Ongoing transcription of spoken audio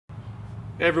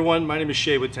Hey everyone, my name is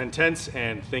Shea with 10tenths,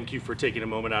 and thank you for taking a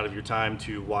moment out of your time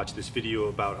to watch this video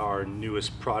about our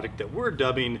newest product that we're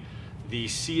dubbing the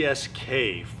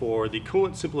CSK for the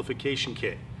Coolant Simplification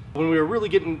Kit. When we were really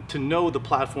getting to know the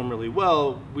platform really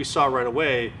well, we saw right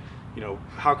away,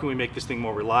 how can we make this thing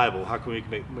more reliable? How can we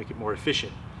make it more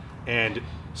efficient? And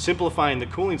simplifying the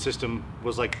cooling system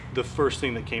was like the first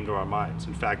thing that came to our minds.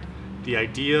 In fact, the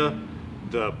idea,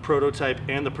 the prototype,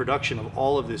 and the production of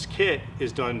all of this kit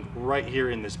is done right here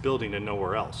in this building and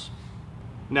nowhere else.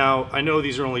 Now, I know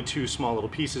these are only two small little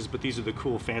pieces, but these are the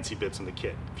cool fancy bits in the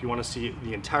kit. If you want to see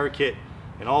the entire kit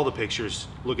and all the pictures,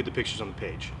 look at the pictures on the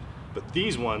page. But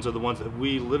these ones are the ones that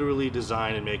we literally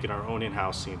design and make in our own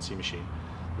in-house CNC machine.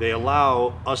 They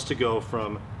allow us to go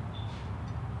from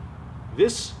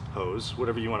this hose,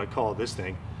 whatever you want to call this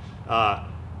thing,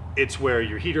 it's where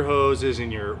your heater hose is,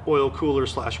 and your oil cooler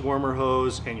 / warmer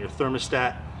hose, and your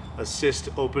thermostat assist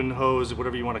open hose,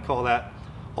 whatever you want to call that.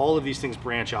 All of these things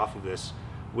branch off of this,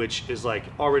 which is like,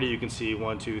 already you can see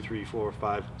 1, 2, 3, 4,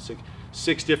 5,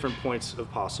 6 different points of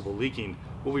possible leaking.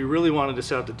 What we really wanted to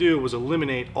set out to do was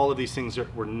eliminate all of these things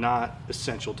that were not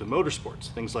essential to motorsports.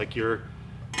 Things like your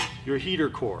heater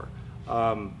core.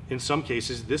 In some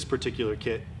cases, this particular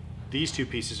kit, these two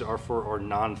pieces are for our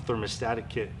non-thermostatic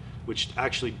kit, which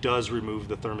actually does remove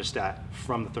the thermostat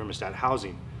from the thermostat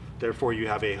housing. Therefore, you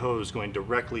have a hose going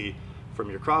directly from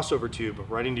your crossover tube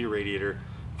right into your radiator,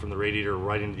 from the radiator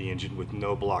right into the engine with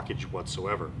no blockage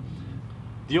whatsoever.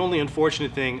 The only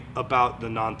unfortunate thing about the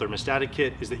non-thermostatic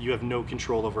kit is that you have no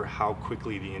control over how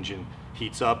quickly the engine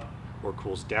heats up or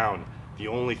cools down. The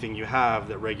only thing you have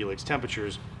that regulates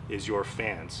temperatures is your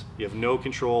fans. You have no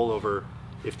control over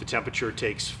if the temperature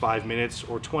takes 5 minutes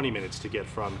or 20 minutes to get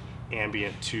from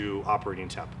ambient to operating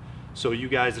temp. So you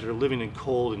guys that are living in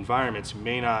cold environments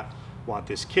may not want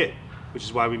this kit, which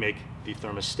is why we make the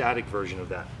thermostatic version of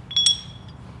that,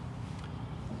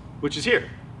 which is here.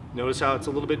 Notice how it's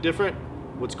a little bit different?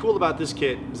 What's cool about this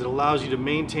kit is it allows you to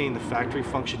maintain the factory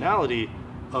functionality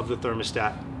of the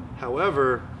thermostat.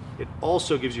 However, it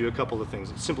also gives you a couple of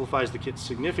things. It simplifies the kit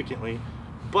significantly,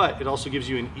 but it also gives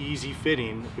you an easy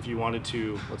fitting if you wanted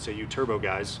to, let's say you turbo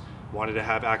guys, wanted to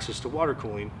have access to water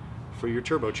cooling for your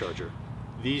turbocharger.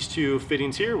 These two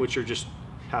fittings here, which are just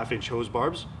 1/2-inch hose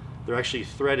barbs, they're actually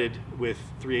threaded with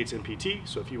 3/8 NPT.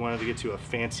 So if you wanted to get to a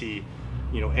fancy,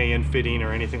 AN fitting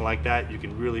or anything like that, you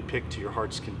can really pick to your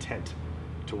heart's content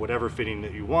to whatever fitting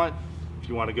that you want. If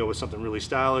you want to go with something really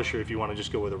stylish, or if you want to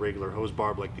just go with a regular hose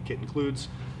barb like the kit includes,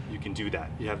 you can do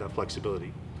that. You have that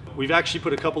flexibility. We've actually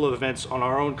put a couple of events on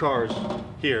our own cars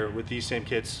here with these same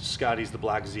kits. Scotty's the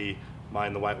Black Z,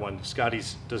 mine the white one.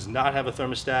 Scotty's does not have a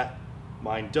thermostat,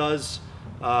 mine does.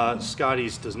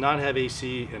 Scotty's does not have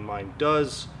AC, and mine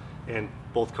does. And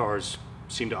both cars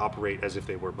seem to operate as if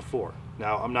they were before.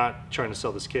 Now, I'm not trying to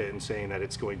sell this kit and saying that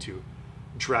it's going to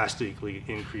drastically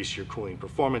increase your cooling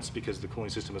performance, because the cooling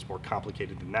system is more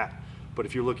complicated than that. But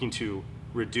if you're looking to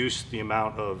reduce the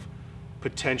amount of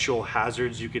potential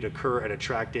hazards you could occur at a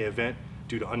track day event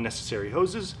due to unnecessary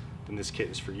hoses, then this kit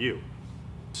is for you.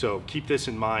 So keep this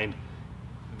in mind.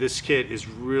 This kit is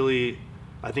really,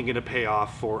 I think, going to pay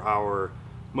off for our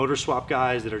motor swap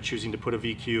guys that are choosing to put a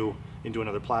VQ into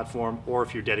another platform, or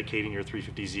if you're dedicating your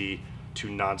 350Z to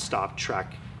non-stop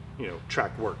track,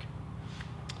 track work.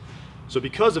 So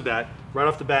because of that, right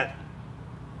off the bat,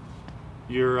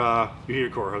 your heater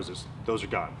core hoses, those are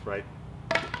gone, right?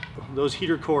 Those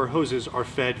heater core hoses are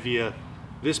fed via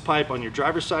this pipe on your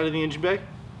driver's side of the engine bay,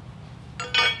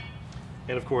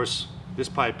 and of course this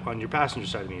pipe on your passenger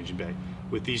side of the engine bay.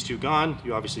 With these two gone,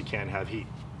 you obviously can't have heat.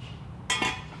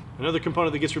 Another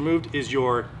component that gets removed is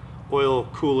your oil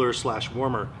cooler /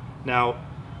 warmer. Now,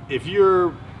 if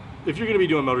you're going to be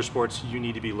doing motorsports, you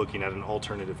need to be looking at an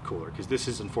alternative cooler, because this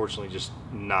is unfortunately just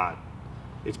not.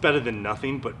 It's better than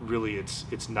nothing, but really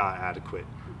it's not adequate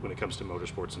when it comes to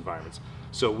motorsports environments.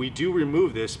 So we do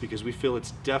remove this because we feel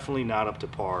it's definitely not up to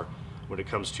par when it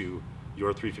comes to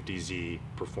your 350Z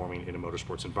performing in a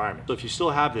motorsports environment. So if you still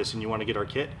have this and you want to get our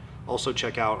kit, also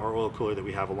check out our oil cooler that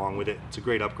we have along with it. It's a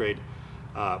great upgrade.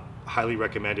 Highly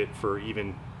recommend it for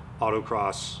even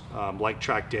autocross, like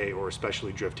track day, or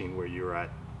especially drifting where you're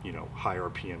at high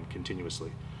RPM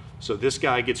continuously. So this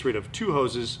guy gets rid of two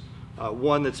hoses,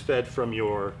 one that's fed from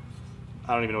your,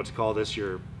 I don't even know what to call this,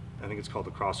 I think it's called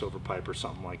the crossover pipe or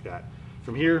something like that.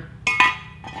 From here,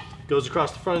 goes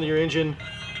across the front of your engine,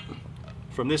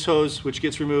 from this hose, which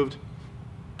gets removed,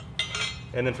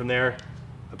 and then from there,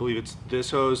 I believe it's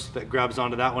this hose that grabs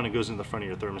onto that one and goes into the front of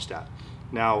your thermostat.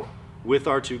 Now, with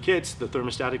our two kits, the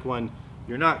thermostatic one,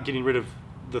 you're not getting rid of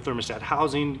the thermostat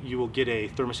housing. You will get a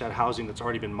thermostat housing that's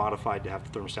already been modified to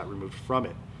have the thermostat removed from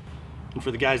it. And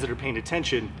for the guys that are paying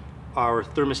attention, our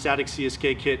thermostatic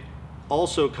CSK kit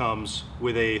also comes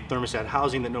with a thermostat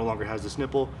housing that no longer has this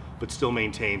nipple, but still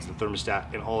maintains the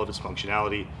thermostat and all of its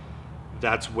functionality.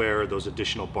 That's where those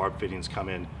additional barb fittings come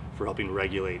in for helping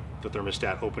regulate the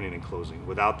thermostat opening and closing.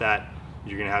 Without that,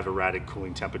 you're gonna have erratic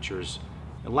cooling temperatures.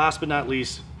 And last but not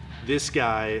least, this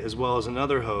guy, as well as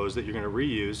another hose that you're gonna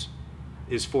reuse,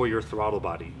 is for your throttle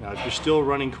body. Now, if you're still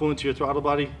running coolant to your throttle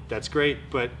body, that's great,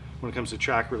 but when it comes to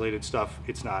track related stuff,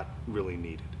 it's not really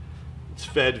needed. It's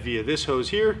fed via this hose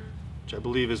here, which I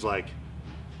believe is like,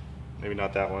 maybe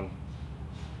not that one.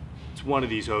 It's one of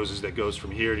these hoses that goes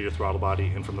from here to your throttle body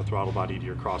and from the throttle body to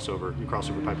your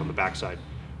crossover pipe on the backside,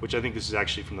 which I think this is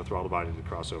actually from the throttle body to the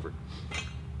crossover.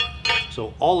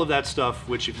 So all of that stuff,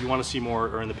 which if you want to see more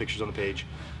are in the pictures on the page,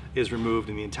 is removed,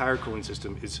 and the entire cooling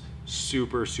system is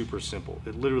super, super simple.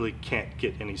 It literally can't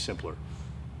get any simpler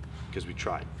because we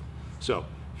tried. So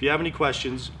if you have any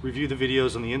questions, review the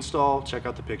videos on the install, check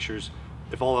out the pictures.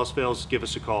 If all else fails, give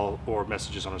us a call or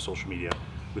message us on our social media.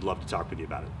 We'd love to talk with you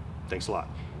about it. Thanks a lot.